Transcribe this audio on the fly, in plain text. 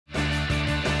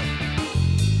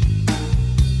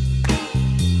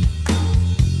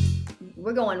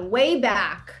We're going way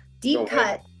back, deep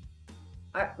cut.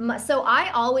 So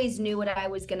I always knew what I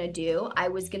was gonna do. I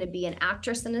was gonna be an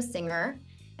actress and a singer,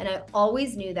 and I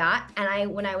always knew that.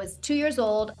 And when I was 2 years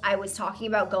old, I was talking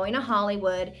about going to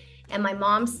Hollywood, and my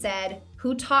mom said,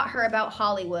 who taught her about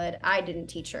Hollywood? I didn't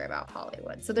teach her about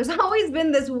Hollywood. So there's always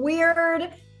been this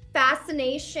weird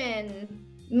fascination,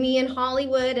 me in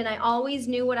Hollywood, and I always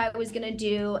knew what I was gonna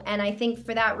do. And I think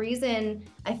for that reason,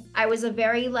 I was a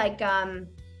very like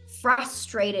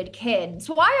frustrated kid. It's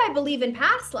why I believe in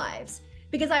past lives,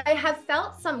 because I have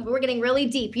felt we're getting really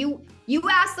deep. You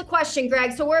asked the question,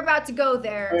 Greg, so we're about to go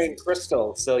there. I mean,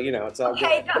 Crystal, so you know, it's all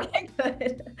okay,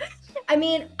 good. I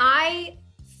mean, I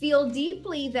feel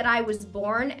deeply that I was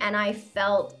born and I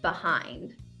felt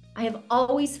behind. I have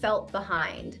always felt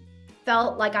behind,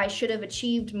 felt like I should have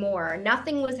achieved more.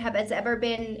 Nothing has ever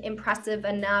been impressive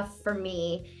enough for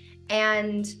me.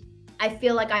 And I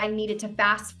feel like I needed to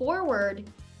fast forward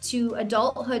to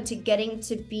adulthood, to getting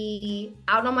to be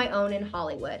out on my own in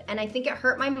Hollywood. And I think it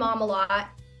hurt my mom a lot,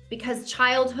 because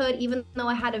childhood, even though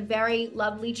I had a very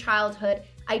lovely childhood,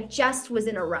 I just was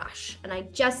in a rush and I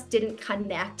just didn't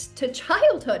connect to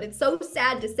childhood. It's so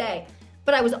sad to say,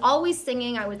 but I was always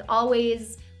singing. I was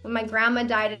always, when my grandma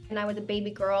died and I was a baby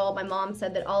girl, my mom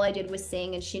said that all I did was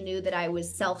sing, and she knew that I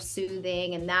was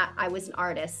self-soothing and that I was an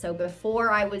artist. So before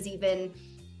I was even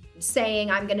saying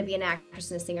I'm going to be an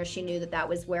actress and a singer, she knew that that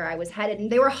was where I was headed,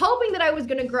 and they were hoping that I was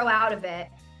going to grow out of it.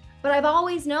 But I've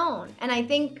always known. And I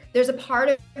think there's a part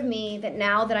of me that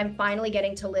now that I'm finally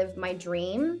getting to live my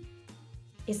dream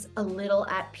is a little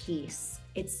at peace.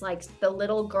 It's like the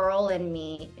little girl in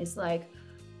me is like,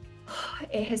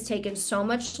 it has taken so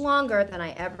much longer than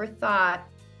I ever thought,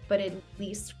 but at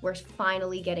least we're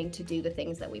finally getting to do the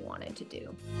things that we wanted to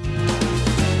do.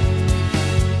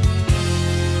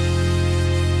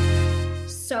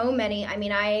 So many. I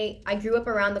mean, I grew up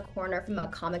around the corner from a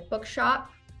comic book shop.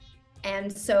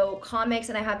 And so comics,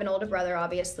 and I have an older brother,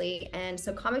 obviously. And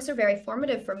so comics are very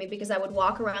formative for me, because I would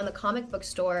walk around the comic book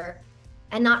store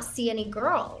and not see any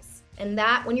girls. And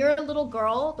that, when you're a little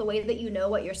girl, the way that you know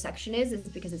what your section is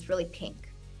because it's really pink.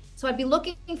 So I'd be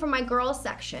looking for my girl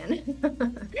section.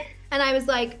 And I was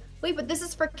like, wait, but this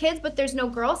is for kids, but there's no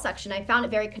girl section. I found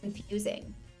it very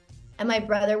confusing. And my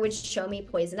brother would show me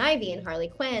Poison Ivy and Harley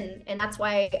Quinn. And that's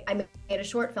why I made a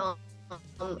short film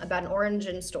about an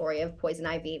origin story of Poison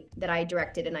Ivy that I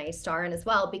directed and I star in as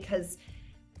well, because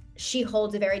she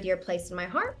holds a very dear place in my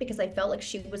heart, because I felt like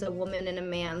she was a woman in a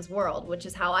man's world, which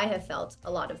is how I have felt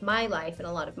a lot of my life and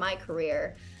a lot of my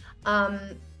career.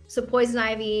 So Poison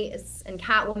Ivy and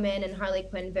Catwoman and Harley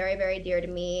Quinn, very, very dear to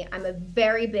me. I'm a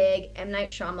very big M. Night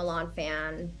Shyamalan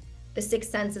fan. The Sixth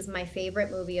Sense is my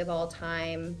favorite movie of all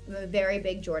time. I'm a very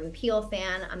big Jordan Peele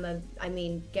fan. I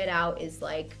mean, Get Out is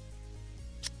like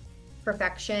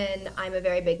perfection. I'm a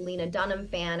very big Lena Dunham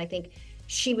fan. I think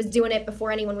she was doing it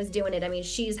before anyone was doing it. I mean,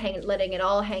 she's letting it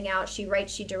all hang out. She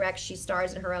writes, she directs, she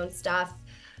stars in her own stuff.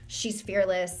 She's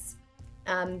fearless.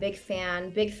 Big fan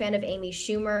of Amy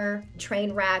Schumer,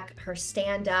 Trainwreck, her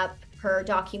stand-up, her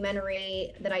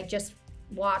documentary that I just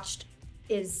watched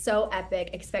is so epic.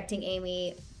 Expecting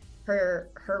Amy,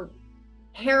 her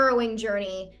harrowing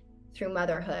journey through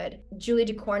motherhood. Julie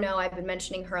Ducournau, I've been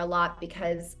mentioning her a lot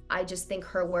because I just think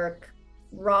her work,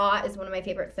 Raw is one of my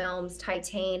favorite films,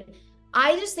 Titane.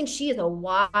 I just think she is a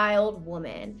wild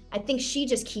woman. I think she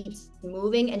just keeps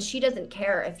moving, and she doesn't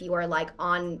care if you are like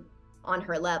on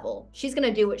her level. She's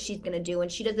gonna do what she's gonna do,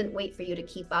 and she doesn't wait for you to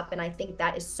keep up. And I think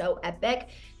that is so epic.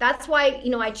 That's why, you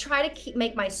know, I try to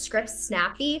make my scripts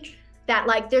snappy, that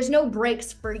like there's no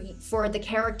breaks for the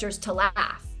characters to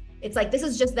laugh. It's like, this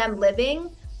is just them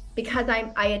living, because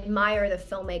I admire the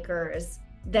filmmakers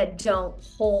that don't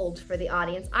hold for the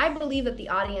audience. I believe that the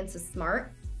audience is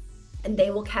smart and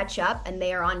they will catch up and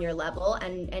they are on your level,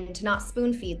 and to not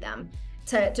spoon feed them,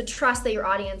 to trust that your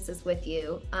audience is with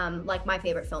you, like my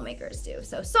favorite filmmakers do.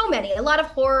 So many, a lot of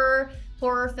horror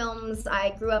films.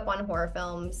 I grew up on horror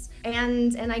films,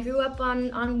 and I grew up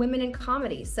on women in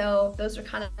comedy. So those are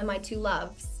kind of my two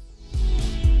loves.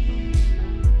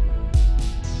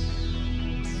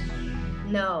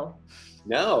 No.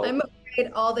 I'm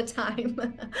afraid all the time.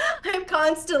 I'm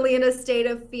constantly in a state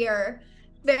of fear,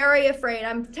 very afraid.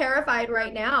 I'm terrified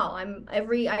right now.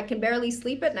 I can barely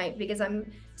sleep at night because I'm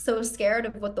so scared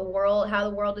of how the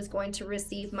world is going to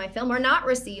receive my film or not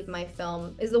receive my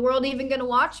film. Is the world even going to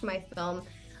watch my film?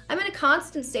 I'm in a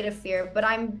constant state of fear, but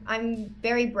I'm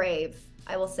very brave.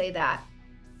 I will say that.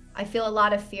 I feel a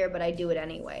lot of fear, but I do it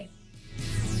anyway.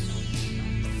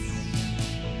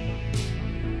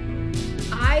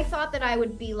 I thought that I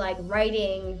would be like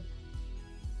writing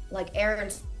like Aaron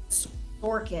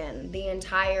working the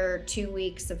entire 2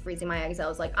 weeks of freezing my eggs. I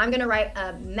was like, I'm gonna write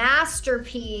a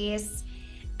masterpiece.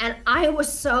 And I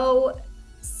was so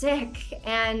sick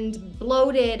and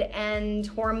bloated and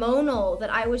hormonal that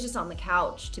I was just on the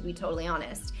couch, to be totally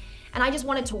honest. And I just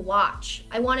wanted to watch.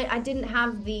 I didn't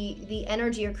have the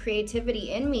energy or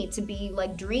creativity in me to be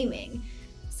like dreaming.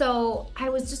 So I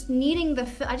was just needing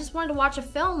I just wanted to watch a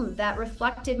film that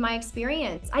reflected my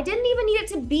experience. I didn't even need it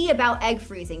to be about egg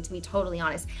freezing, to be totally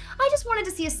honest. I just wanted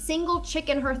to see a single chick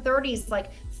in her 30s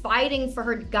like fighting for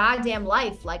her goddamn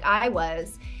life like I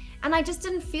was. And I just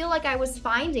didn't feel like I was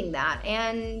finding that.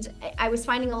 And I was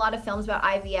finding a lot of films about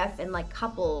IVF and like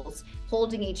couples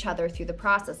holding each other through the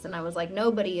process. And I was like,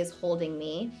 nobody is holding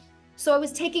me. So I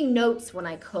was taking notes when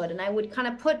I could, and I would kind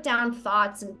of put down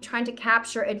thoughts and trying to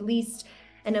capture at least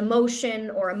an emotion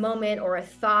or a moment or a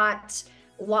thought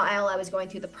while I was going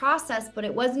through the process. But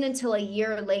it wasn't until a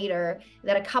year later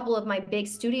that a couple of my big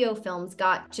studio films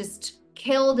got just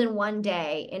killed in one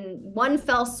day, in one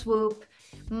fell swoop.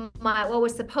 What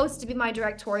was supposed to be my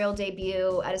directorial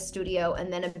debut at a studio,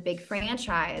 and then a big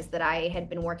franchise that I had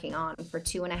been working on for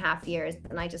 2.5 years.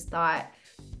 And I just thought,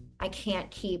 I can't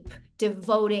keep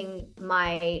devoting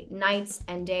my nights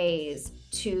and days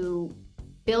to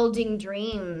building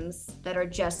dreams that are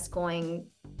just going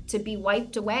to be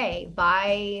wiped away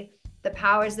by the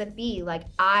powers that be. Like,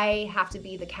 I have to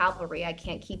be the cavalry. I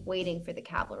can't keep waiting for the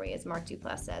cavalry, as Mark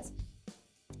Duplass says.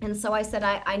 And so I said,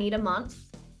 I need a month.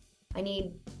 I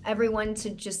need everyone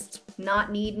to just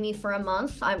not need me for a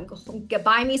month. I'm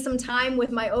buy me some time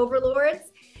with my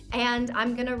overlords, and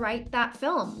I'm gonna write that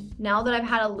film. Now that I've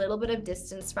had a little bit of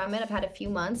distance from it, I've had a few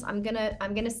months, I'm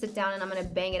gonna sit down and I'm gonna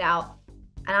bang it out,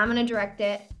 and I'm gonna direct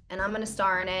it, and I'm gonna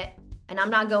star in it, and I'm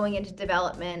not going into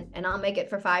development, and I'll make it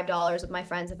for $5 with my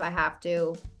friends if I have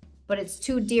to. But it's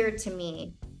too dear to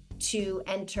me to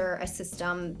enter a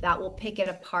system that will pick it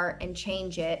apart and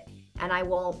change it, and I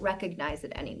won't recognize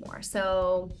it anymore.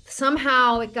 So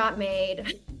somehow it got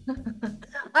made.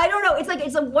 I don't know.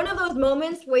 It's one of those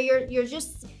moments where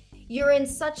you're in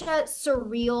such a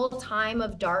surreal time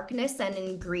of darkness and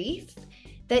in grief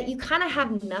that you kind of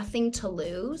have nothing to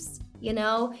lose. You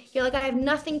know, you're like, I have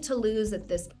nothing to lose at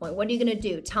this point. What are you gonna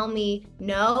do? Tell me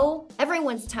no?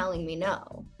 Everyone's telling me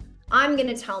no. I'm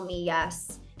gonna tell me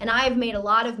yes. And I've made a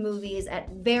lot of movies at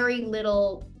very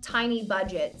little, tiny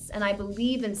budgets. And I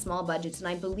believe in small budgets, and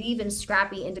I believe in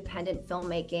scrappy, independent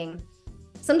filmmaking.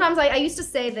 Sometimes I used to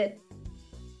say that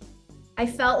I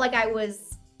felt like I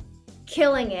was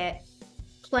killing it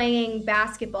playing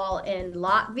basketball in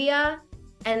Latvia.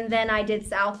 And then I did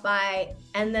South by,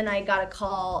 and then I got a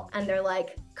call and they're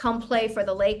like, come play for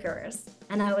the Lakers.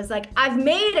 And I was like, I've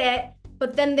made it,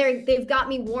 but then they've got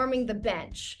me warming the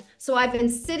bench. So I've been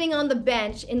sitting on the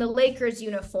bench in the Lakers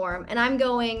uniform, and I'm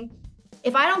going,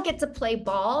 if I don't get to play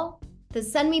ball, then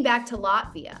send me back to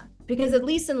Latvia, because at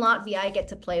least in Latvia, I get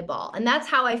to play ball. And that's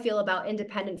how I feel about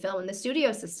independent film in the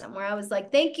studio system, where I was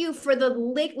like, thank you for the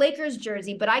Lakers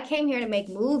jersey, but I came here to make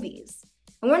movies.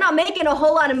 And we're not making a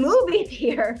whole lot of movies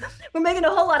here. We're making a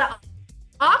whole lot of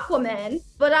Aquaman,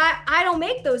 but I don't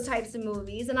make those types of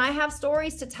movies, and I have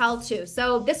stories to tell too.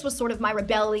 So this was sort of my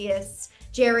rebellious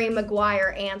Jerry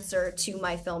Maguire answer to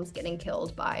my films getting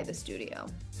killed by the studio.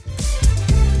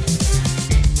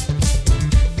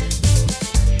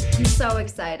 I'm so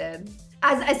excited.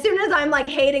 As soon as I'm like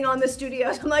hating on the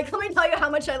studios, I'm like, let me tell you how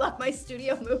much I love my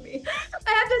studio movie.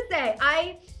 I have to say,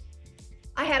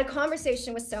 I had a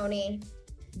conversation with Sony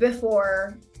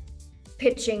before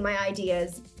pitching my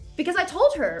ideas, because I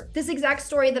told her this exact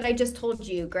story that I just told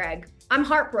you, Greg. I'm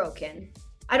heartbroken.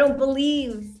 I don't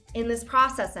believe in this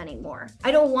process anymore.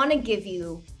 I don't want to give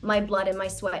you my blood and my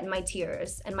sweat and my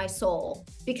tears and my soul,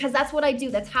 because that's what I do.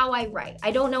 That's how I write.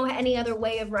 I don't know any other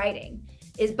way of writing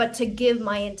but to give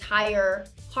my entire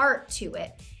heart to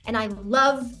it. And I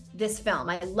love this film.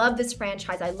 I love this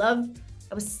franchise. I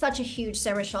was such a huge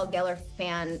Sarah Michelle Gellar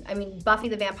fan. I mean, Buffy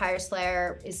the Vampire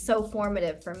Slayer is so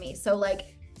formative for me. So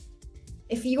like,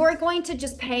 if you're going to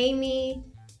just pay me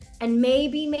and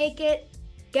maybe make it,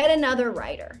 get another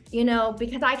writer, you know,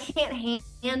 because I can't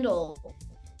handle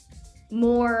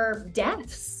more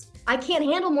deaths. I can't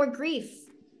handle more grief.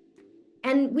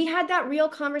 And we had that real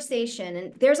conversation,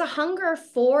 and there's a hunger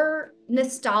for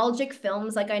nostalgic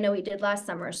films like I know we did last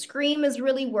summer. Scream is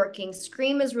really working.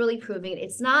 Scream is really proving it.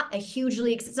 It's not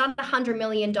it's not a $100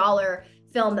 million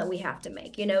film that we have to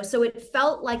make, you know? So it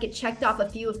felt like it checked off a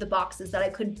few of the boxes that I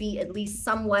could be at least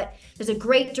somewhat. There's a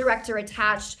great director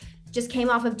attached, just came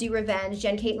off of Do Revenge,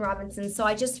 Jen Caton Robinson. So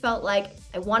I just felt like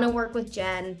I want to work with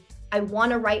Jen. I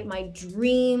want to write my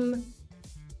dream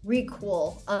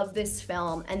requel of this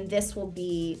film, and this will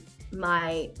be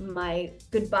my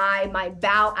goodbye, my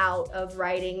bow out of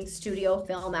writing studio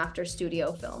film after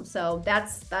studio film. So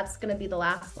that's going to be the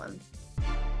last one.